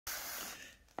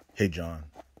Hey John,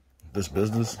 this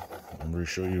business, I'm going to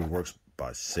show you, it works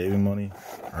by saving money,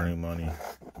 earning money,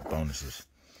 bonuses.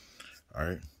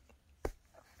 Alright?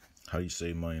 How do you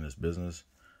save money in this business?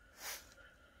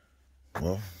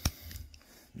 Well,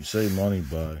 you save money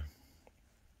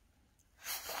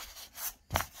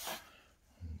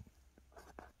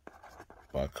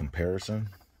by comparison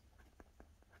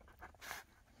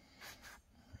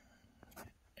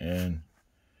and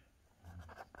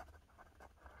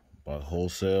by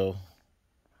wholesale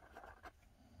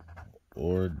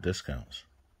or discounts.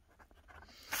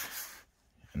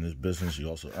 In this business, you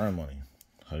also earn money.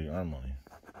 How do you earn money?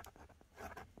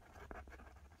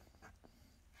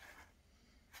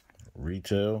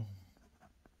 Retail.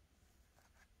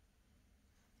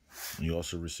 You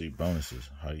also receive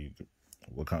bonuses. How you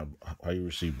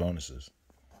receive bonuses?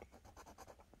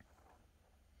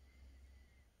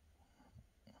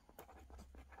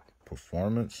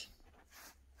 Performance,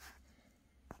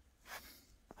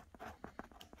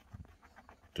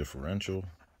 differential,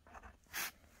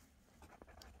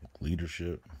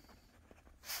 leadership,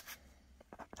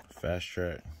 fast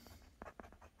track,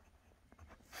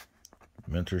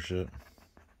 mentorship,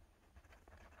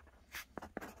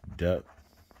 depth,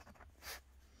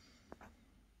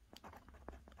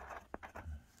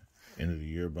 end of the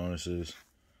year bonuses,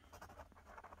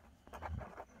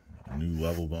 new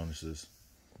level bonuses.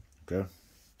 Okay?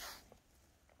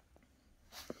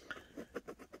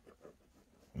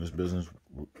 In this business,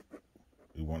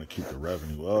 we want to keep the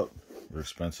revenue up, your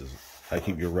expenses. How do you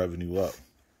keep your revenue up?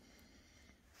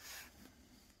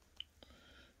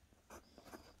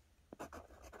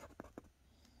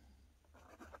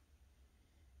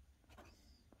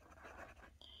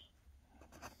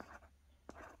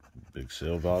 Big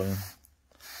sale volume.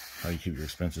 How do you keep your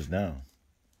expenses down?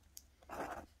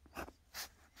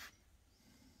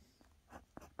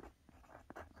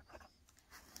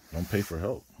 Don't pay for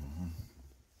help.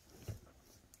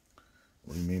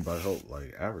 What do you mean by help?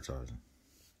 Like advertising.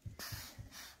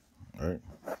 All right?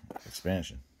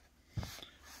 Expansion.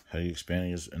 How do you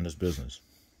expand in this business?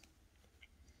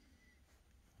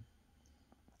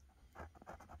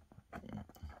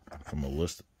 From a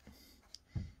list.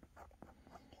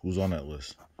 Who's on that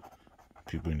list?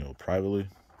 People you know privately,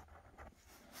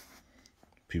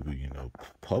 people you know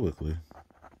publicly,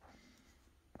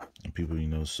 and people you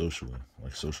know socially,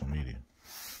 like social media.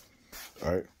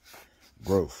 All right?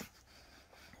 Growth.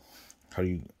 How do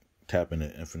you tap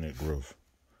into infinite growth?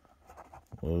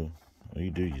 Well, what you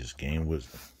do, you just gain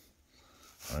wisdom.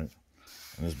 All right?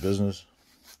 In this business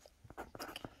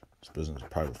is a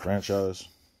private franchise.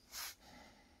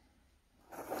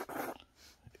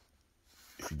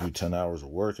 If you do 10 hours of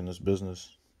work in this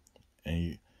business,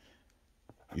 and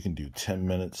you can do 10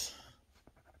 minutes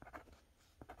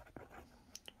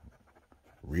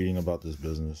reading about this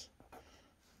business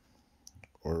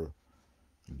or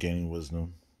gaining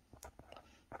wisdom,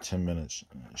 10 minutes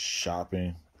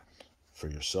shopping for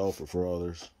yourself or for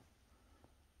others,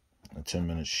 and 10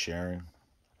 minutes sharing,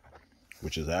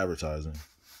 which is advertising,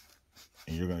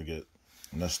 and you're going to get,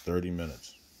 and that's 30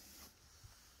 minutes.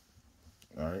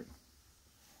 All right?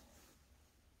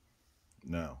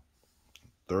 Now,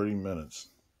 30 minutes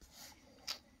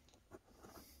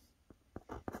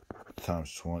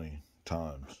times 20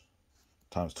 times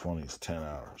 20 is 10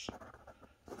 hours.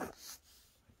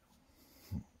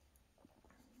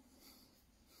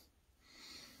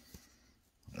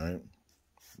 All right?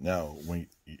 Now,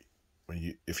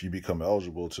 if you become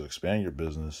eligible to expand your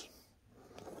business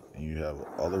and you have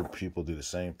other people do the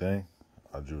same thing,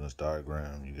 I drew this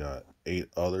diagram. You got 8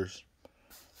 others,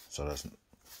 so that's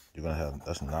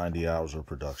 90 hours of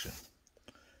production.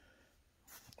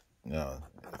 Now,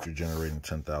 if you're generating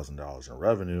 $10,000 in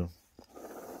revenue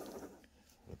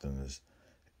within this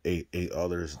eight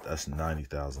others, that's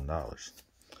 $90,000.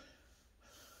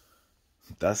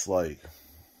 That's like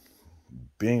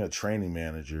being a training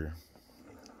manager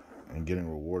and getting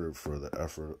rewarded for the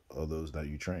effort of those that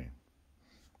you train.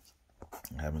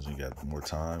 It happens when you got more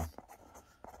time,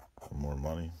 more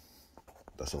money.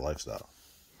 That's a lifestyle.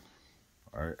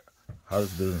 All right. How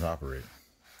does business operate?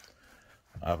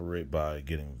 Operate by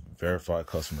getting verified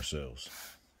customer sales.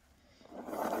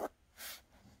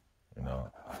 You know,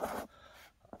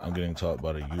 I'm getting taught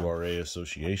by the URA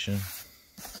Association.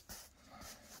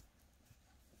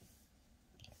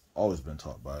 Always been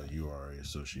taught by the URA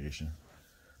Association.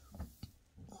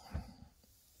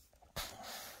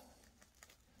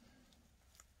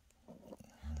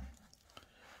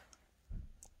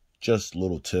 Just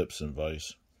little tips and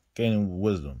advice. Gaining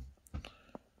wisdom.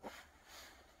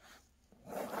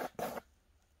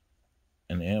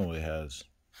 And Amway has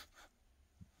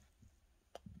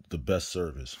the best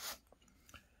service.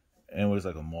 Anyway, it's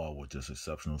like a mall with just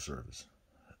exceptional service.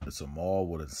 It's a mall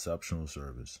with exceptional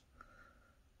service.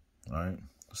 All right?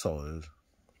 That's all it is.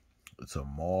 It's a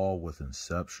mall with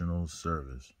exceptional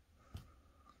service.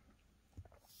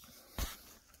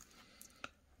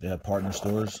 They have partner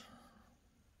stores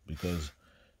because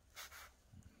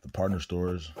the partner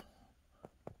stores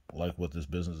like what this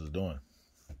business is doing.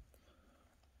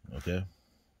 Okay?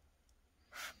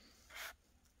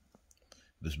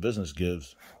 This business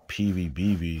gives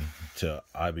PVBV to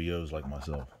IBOs like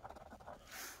myself.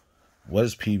 What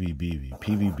is PVBV?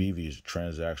 PVBV is a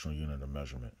transactional unit of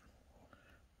measurement.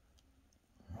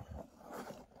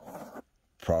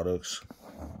 Products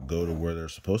go to where they're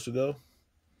supposed to go,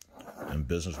 and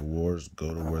business rewards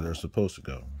go to where they're supposed to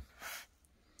go.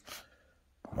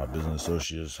 My business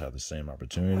associates have the same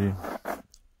opportunity.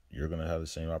 You're going to have the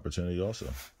same opportunity also.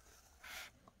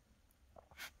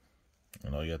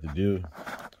 And all you have to do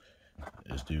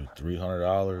is do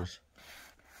 $300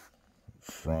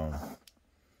 from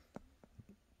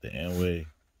the Amway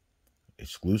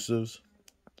exclusives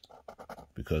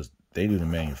because they do the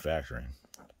manufacturing.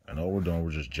 And all we're doing,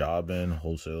 we're just jobbing,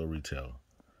 wholesale, retail,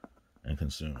 and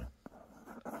consuming.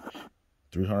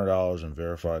 $300 in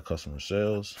verified customer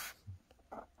sales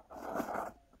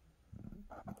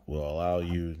will allow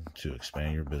you to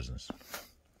expand your business.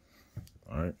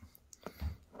 All right.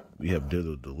 We have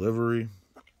digital delivery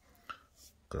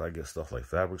because I get stuff like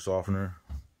fabric softener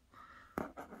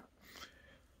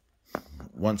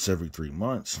once every 3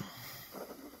 months.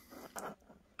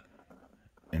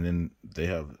 And then they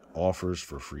have offers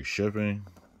for free shipping.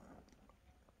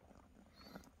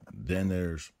 Then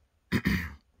there's, you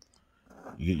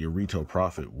get your retail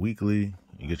profit weekly.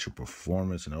 You get your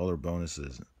performance and other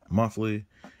bonuses monthly.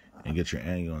 And get your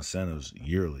annual incentives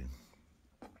yearly.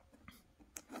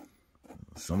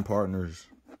 Some partner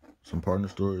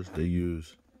stores, they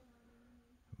use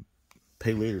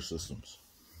pay later systems.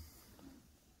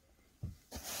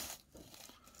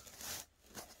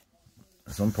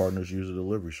 Some partners use a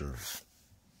delivery service.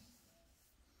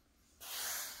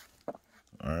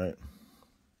 All right.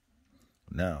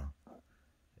 Now,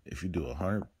 if you do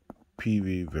 100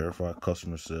 PV verified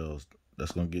customer sales,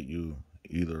 that's going to get you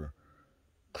either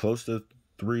close to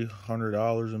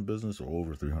 $300 in business or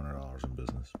over $300 in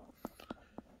business.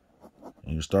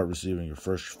 And you start receiving your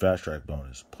first fast track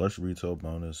bonus, plus retail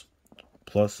bonus,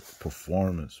 plus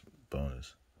performance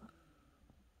bonus.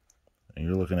 And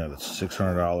you're looking at a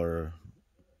 $600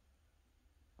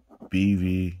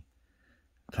 BV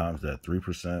times that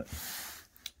 3%,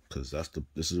 because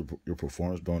this is your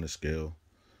performance bonus scale.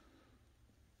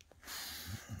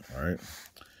 All right,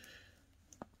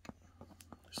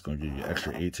 it's going to give you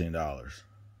extra $18.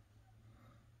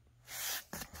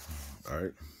 All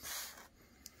right,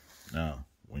 now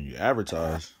when you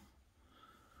advertise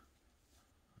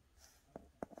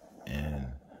and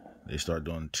they start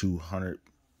doing 200,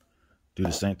 do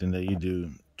the same thing that you do,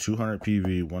 200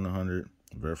 PV, 100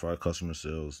 verified customer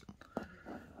sales,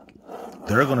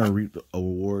 they're going to reap the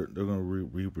award. They're going to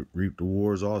reap the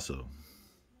rewards also.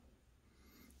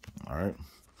 All right.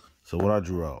 So what I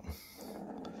drew out,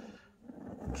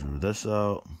 drew this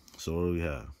out. So what do we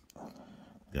have?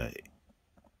 Got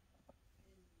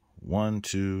 1,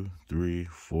 2, 3,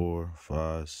 4,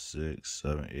 5, 6,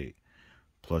 7, 8.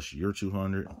 Plus your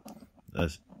 200.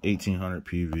 That's 1,800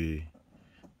 PV.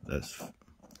 That's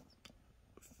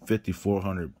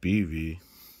 5,400 BV.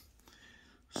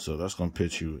 So that's going to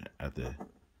pitch you at the,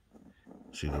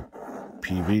 see, the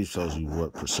PV tells you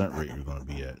what percent rate you're going to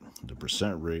be at. The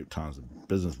percent rate times the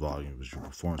business volume is your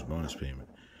performance bonus payment.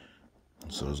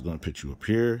 So it's going to pitch you up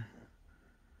here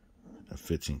at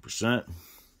 15%.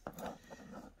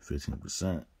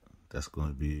 15%, that's going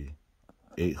to be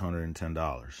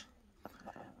 $810.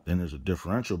 Then there's a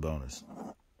differential bonus.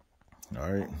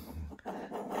 All right.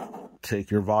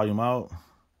 Take your volume out.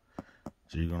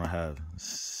 So you're going to have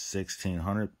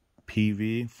 1,600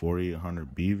 PV,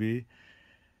 4,800 BV.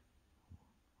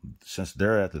 Since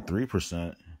they're at the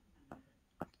 3%,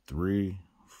 3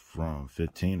 from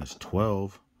 15 is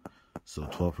 12. So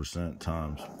 12%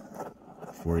 times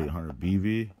 4,800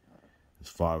 BV is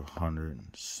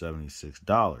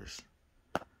 $576.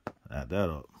 Add that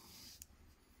up.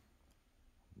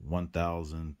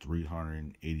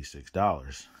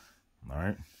 $1,386. All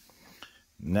right.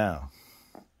 Now,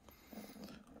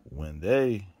 when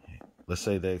they, let's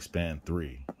say they expand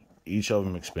 3, each of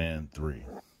them expand 3.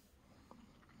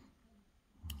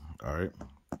 All right.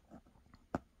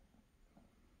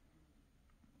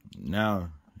 Now,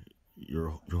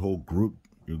 your whole group,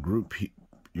 your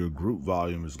group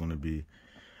volume is going to be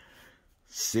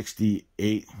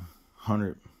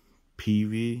 6,800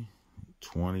 PV,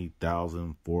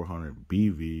 20,400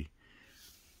 BV,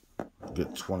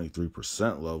 get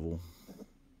 23% level.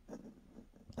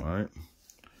 All right,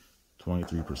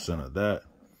 23% of that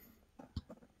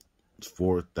is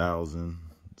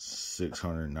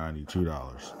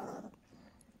 $4,692.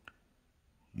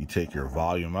 You take your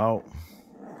volume out.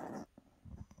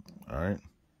 All right.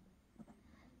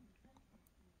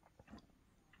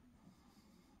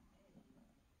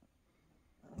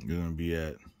 You're going to be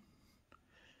at,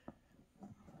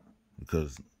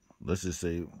 because let's just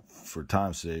say for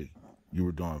time's sake, you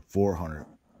were doing 400.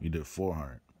 You did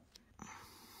 400.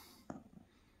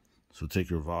 So take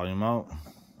your volume out.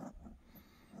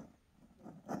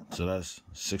 So that's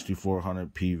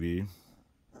 6,400 PV.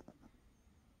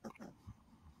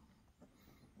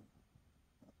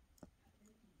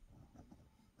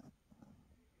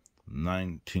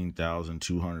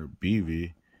 $19,200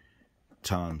 BV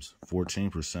times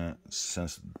 14%,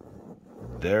 since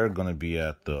they're going to be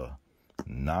at the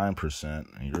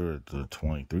 9% and you're at the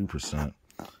 23%.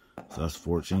 So that's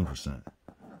 14%.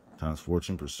 Times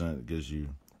 14% gives you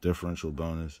differential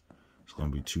bonus. It's going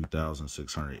to be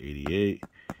 2,688.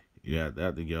 You add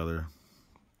that together,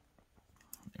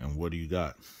 and what do you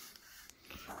got?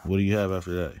 What do you have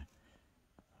after that?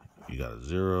 You got a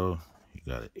 0, you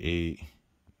got an 8,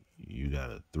 you got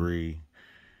a 3,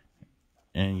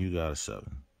 and you got a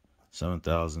 7.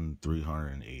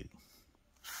 7,380.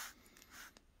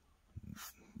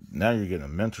 Now you're getting a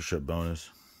mentorship bonus.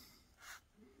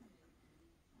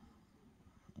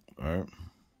 All right.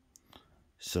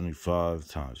 75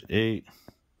 times 8,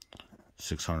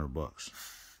 $600.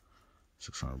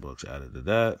 $600 added to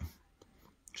that,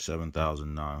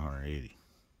 7,980.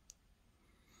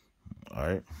 All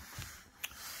right.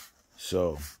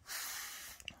 So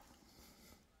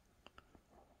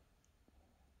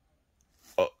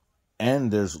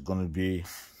and there's going to be,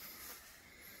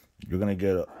 you're going to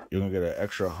get an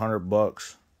extra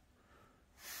 $100.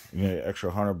 You're going to get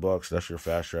extra $100. That's your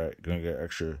fast track. You're going to get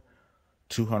extra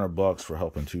 $200 for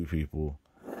helping 2 people,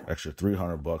 extra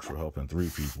 $300 for helping 3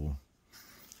 people.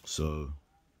 So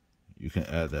you can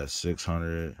add that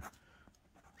 600,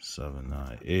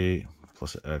 798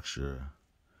 plus an extra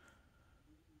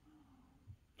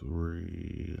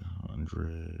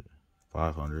 300,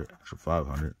 500, extra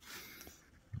 500.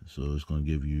 So it's going to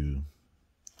give you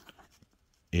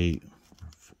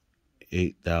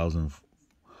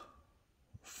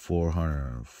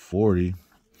 8,440.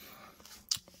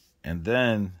 And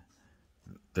then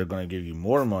they're going to give you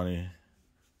more money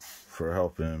for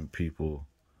helping people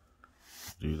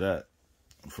do that.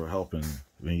 For helping,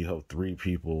 when you help 3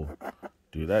 people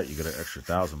do that, you get an extra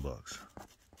 $1,000.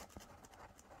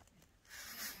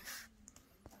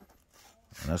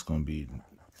 And that's going to be,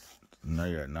 now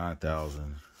you're at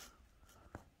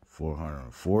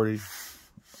 9,440.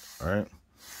 All right.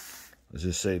 Let's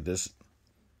just say this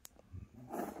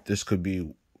could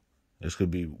be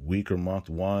weaker month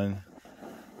 1.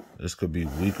 This could be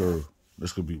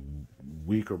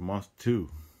weaker month 2.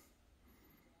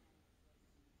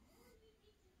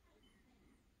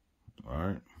 All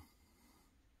right.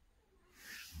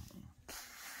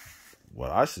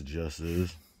 What I suggest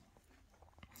is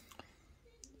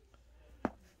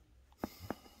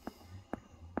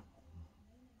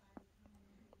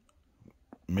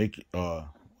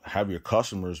have your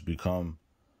customers become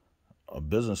a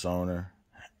business owner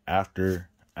after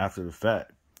the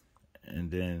fact, and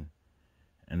then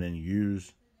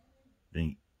use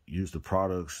the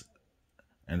products,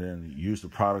 and then use the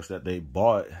products that they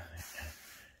bought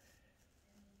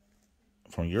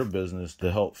from your business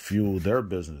to help fuel their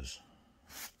business.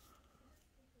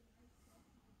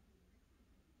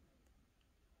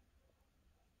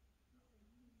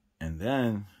 And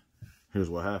then here's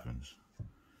what happens.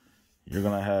 You're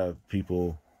going to have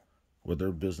people with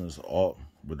their businesses all,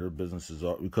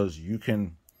 because you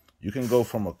can go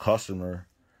from a customer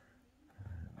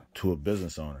to a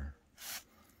business owner.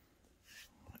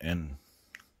 And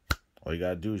all you got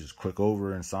to do is just click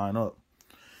over and sign up.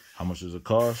 How much does it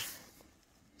cost?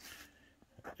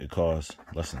 It costs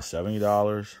less than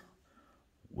 $70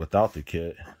 without the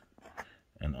kit,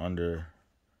 and under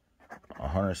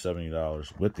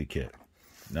 $170 with the kit.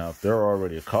 Now, if they're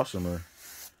already a customer,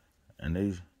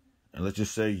 and let's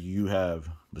just say you have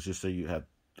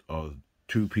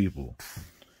 2 people,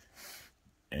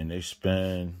 and they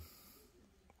spend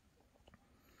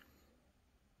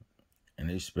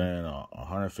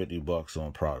 $150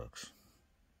 on products.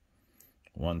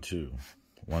 1, 2.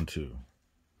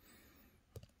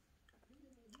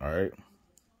 All right.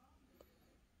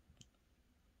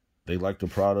 They like the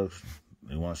products.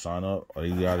 They want to sign up. All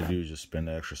you got to do is just spend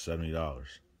the extra $70.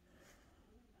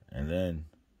 And then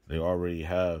they already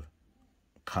have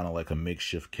kind of like a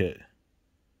makeshift kit.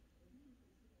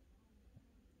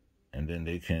 And then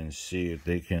they can see if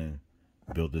they can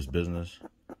build this business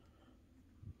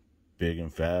big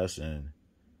and fast, and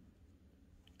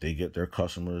they get their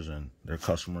customers, and their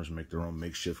customers make their own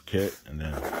makeshift kit, and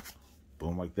then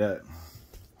boom, like that.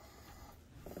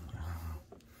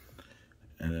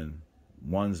 And then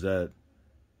ones that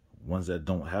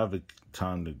don't have the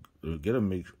time to get a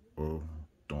make, or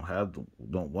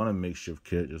don't want a makeshift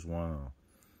kit, just want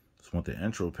the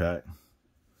intro pack.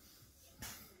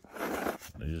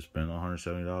 They just spend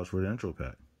 $170 for the intro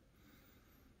pack.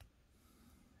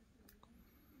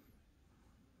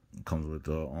 It comes with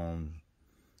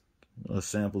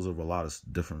samples of a lot of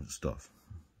different stuff.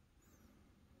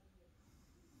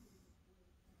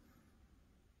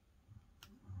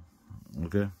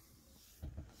 Okay.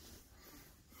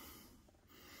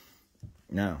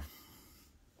 Now,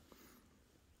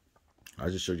 I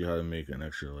just showed you how to make an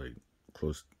extra like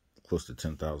close to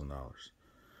 $10,000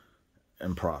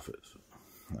 in profits.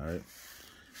 All right.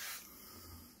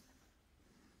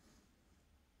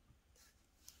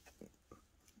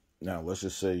 Now, let's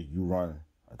just say you run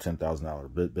a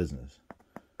 $10,000 business.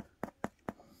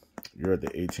 You're at the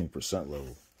 18%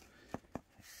 level.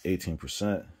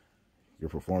 18%, your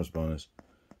performance bonus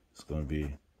is going to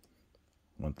be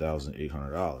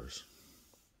 $1,800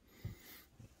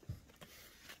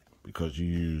 because you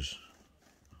use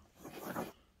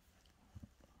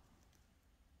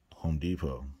Home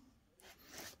Depot,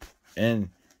 and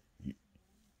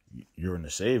you're in the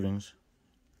savings.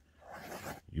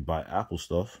 You buy Apple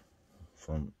stuff.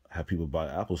 Have people buy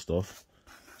Apple stuff,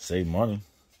 save money.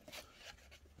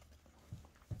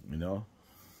 You know,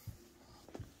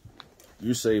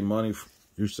 you save money,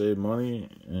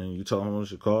 and you tell them how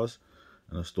much it costs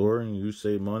in a store, and you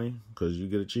save money because you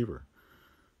get it cheaper.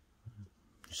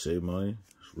 You save money,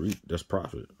 that's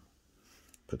profit,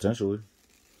 potentially.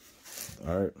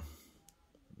 All right,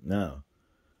 now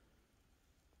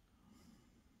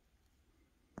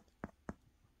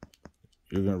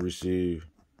you're gonna receive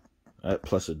that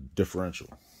plus a differential,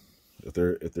 if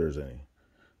there's any.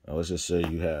 Now let's just say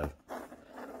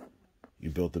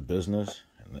you built a business,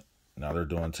 and now they're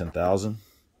doing $10,000.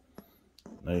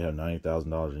 Now you have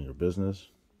 $90,000 in your business.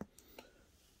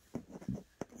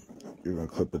 You're gonna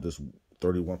clip at this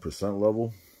 31%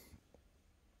 level.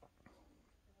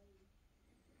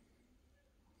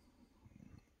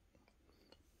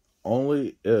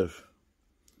 Only if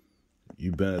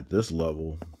you've been at this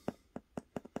level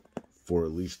for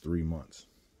at least 3 months,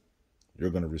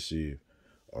 you're going to receive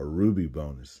a Ruby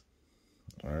bonus.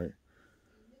 All right.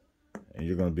 And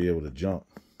you're going to be able to jump,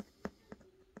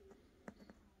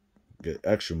 get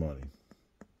extra money.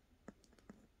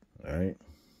 All right.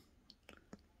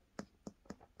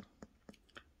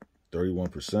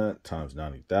 31% times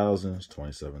 90,000 is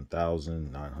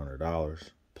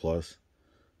 $27,900 plus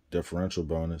differential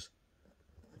bonus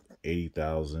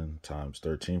 80,000 times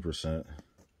 13%,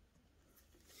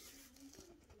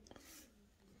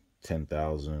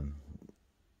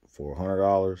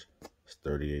 $10,400 is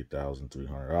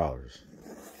 $38,300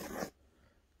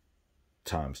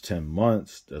 times 10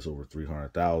 months. That's over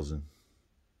 300,000.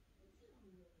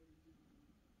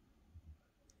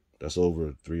 That's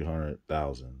over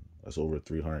 300,000. That's over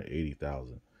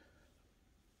 380,000.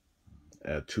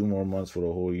 Add 2 more months for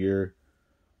the whole year.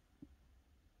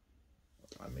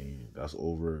 I mean, that's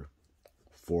over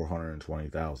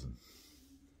 420,000.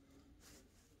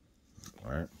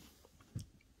 All right.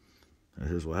 And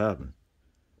here's what happened.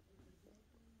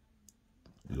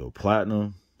 You go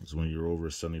platinum. It's when you're over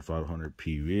 7,500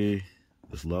 PV,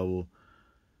 this level,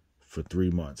 for 3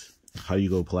 months. How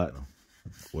you go platinum?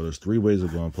 Well, there's 3 ways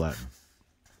of going platinum.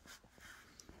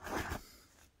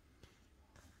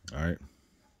 All right.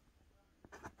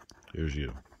 Here's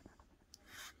you.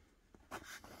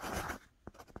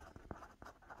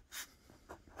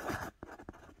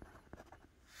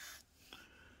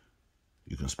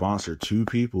 You can sponsor 2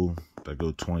 people that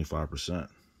go 25%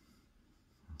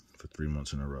 for 3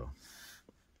 months in a row.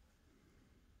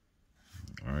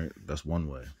 All right, that's one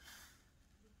way.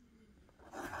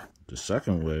 The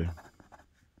second way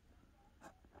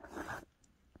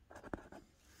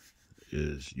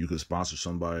is you can sponsor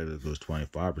somebody that goes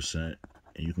 25%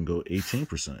 and you can go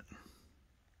 18%.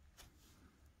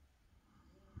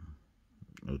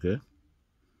 Okay?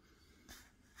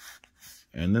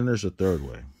 And then there's a third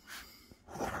way.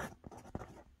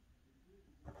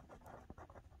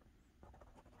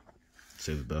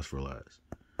 Save the best for last.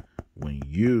 When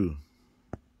you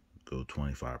go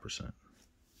 25%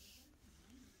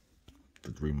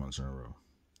 for 3 months in a row,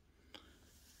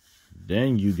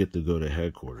 Then you get to go to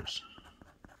headquarters.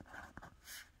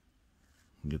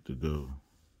 You get to go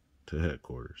to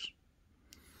headquarters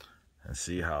and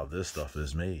see how this stuff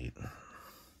is made.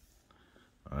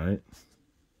 All right.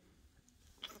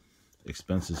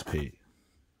 Expenses paid.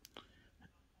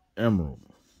 Emerald.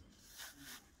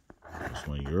 That's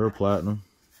when you're a platinum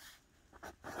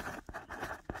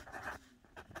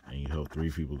and you help 3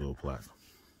 people go platinum.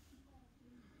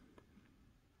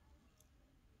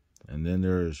 And then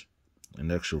there's an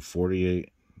extra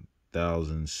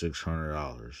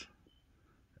 $48,600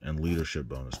 in leadership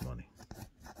bonus money.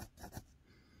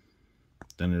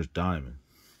 Then there's diamond.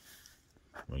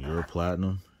 When you're a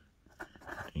platinum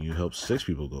and you help 6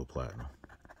 people go platinum.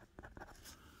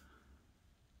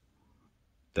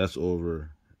 That's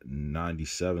over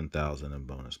 $97,000 in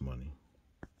bonus money.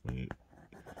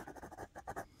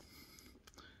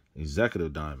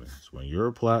 Executive diamonds. When you're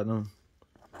a platinum,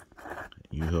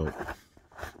 you help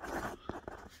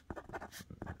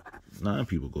 9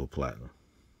 people go platinum.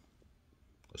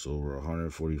 That's over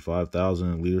 $145,000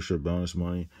 in leadership bonus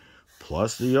money,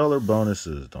 plus the other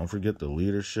bonuses. Don't forget the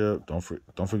leadership. Don't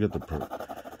forget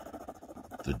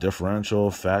the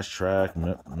differential, fast track,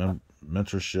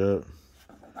 mentorship,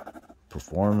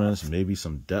 performance, maybe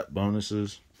some debt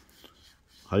bonuses.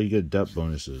 How do you get debt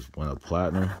bonuses? When a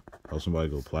platinum help somebody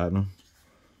go platinum,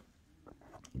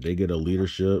 they get a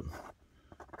leadership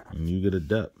and you get a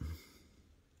debt.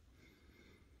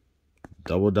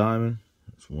 Double diamond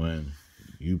is when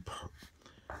you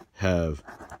have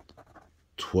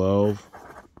 12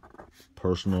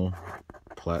 personal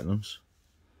platinums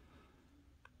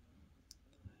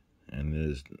and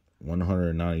there's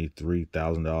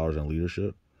 $193,000 in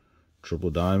leadership.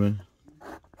 Triple diamond,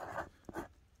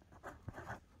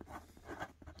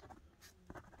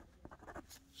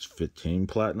 it's 15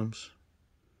 platinums,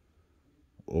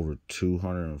 over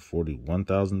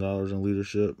 $241,000 in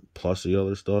leadership, plus the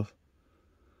other stuff.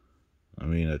 I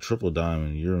mean, at triple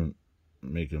diamond, you're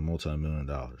making multi-million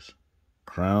dollars.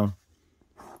 Crown,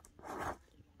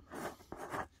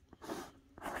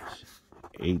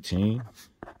 18.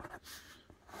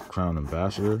 Crown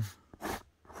ambassador,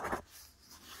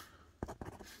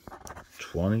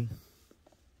 20.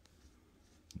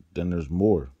 Then there's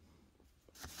more.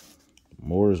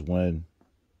 More is when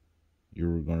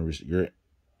you're going to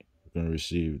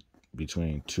receive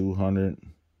between 200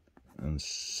 and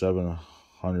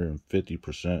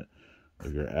 750%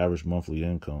 of your average monthly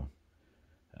income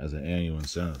as an annual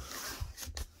incentive.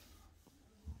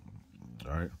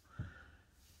 All right.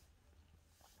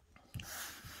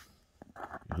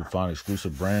 You can find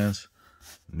exclusive brands: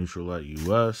 Neutralite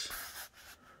US,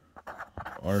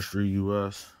 Artistry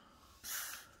US,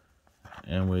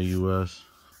 Amway US,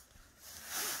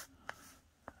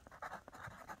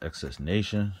 Excess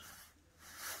Nation,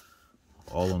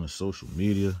 all on the social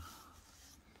media.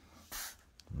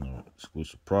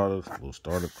 Exclusive products, low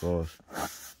startup cost,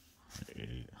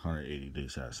 180 day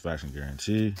satisfaction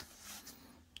guarantee.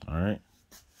 All right.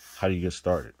 How do you get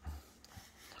started?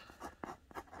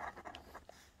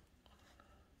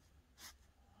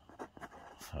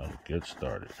 How to get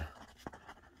started?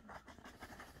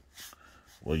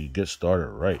 Well, you get started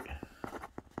right.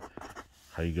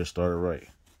 How you get started right?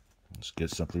 Let's get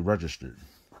simply registered.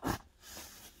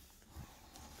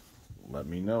 Let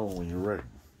me know when you're ready.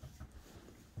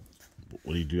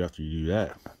 What do you do after you do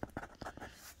that?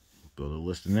 Build a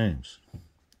list of names.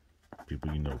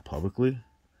 People you know publicly,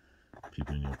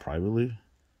 people you know privately,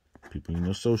 people you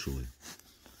know socially.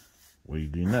 What do you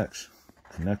do next?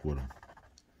 Connect with them.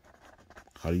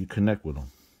 How do you connect with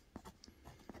them?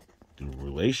 Through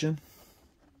relation,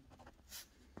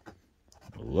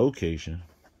 location,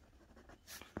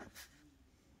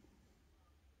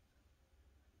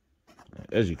 and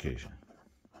education.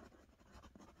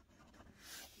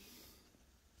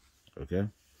 Okay?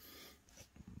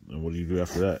 And what do you do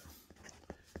after that?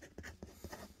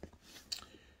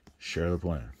 Share the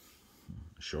plan.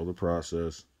 Show the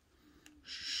process.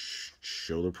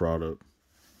 Show the product.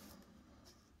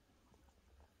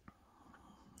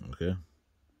 Okay?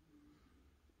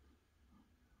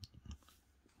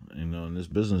 You know, and this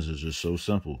business is just so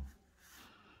simple.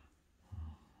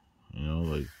 You know,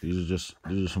 like these are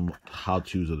some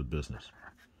how-tos of the business.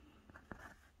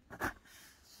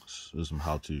 There's some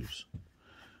how-tos.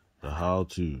 The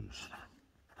how-tos.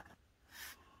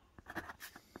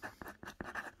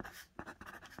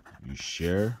 You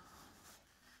share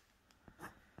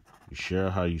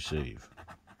how you save.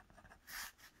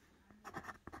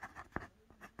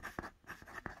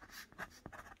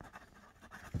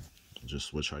 Just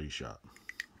switch how you shop.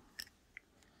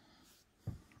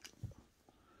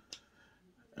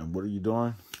 And what are you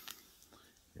doing?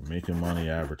 You're making money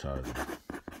advertising.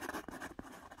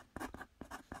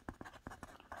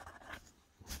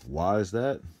 Why is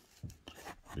that?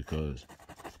 Because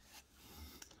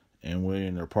Amway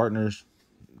and their partners,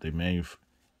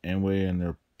 Amway and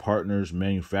their partners,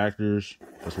 manufacturers,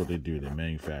 that's what they do. They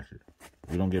manufacture.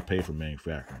 We don't get paid for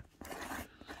manufacturing.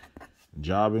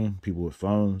 Jobbing, people with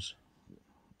phones,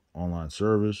 online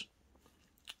service,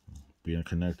 being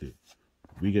connected.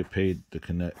 We get paid to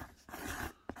connect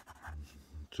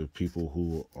to people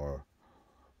who are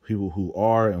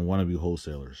and want to be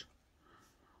wholesalers.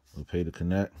 We pay to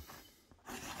connect,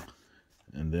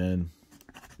 and then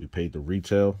we pay to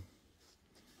retail.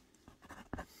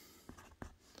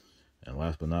 And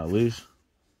last but not least,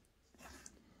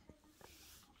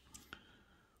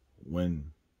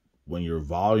 when your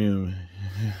volume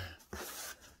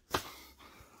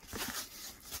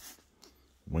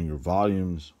when your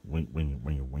volume's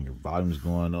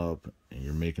going up and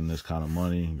you're making this kind of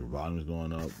money, your volume's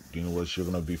going up, you know what you're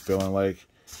gonna be feeling like?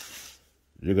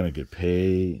 You're gonna get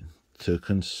paid to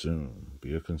consume.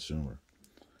 Be a consumer.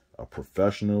 A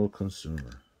professional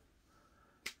consumer.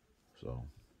 So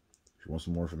if you want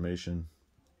some more information,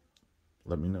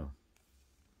 let me know.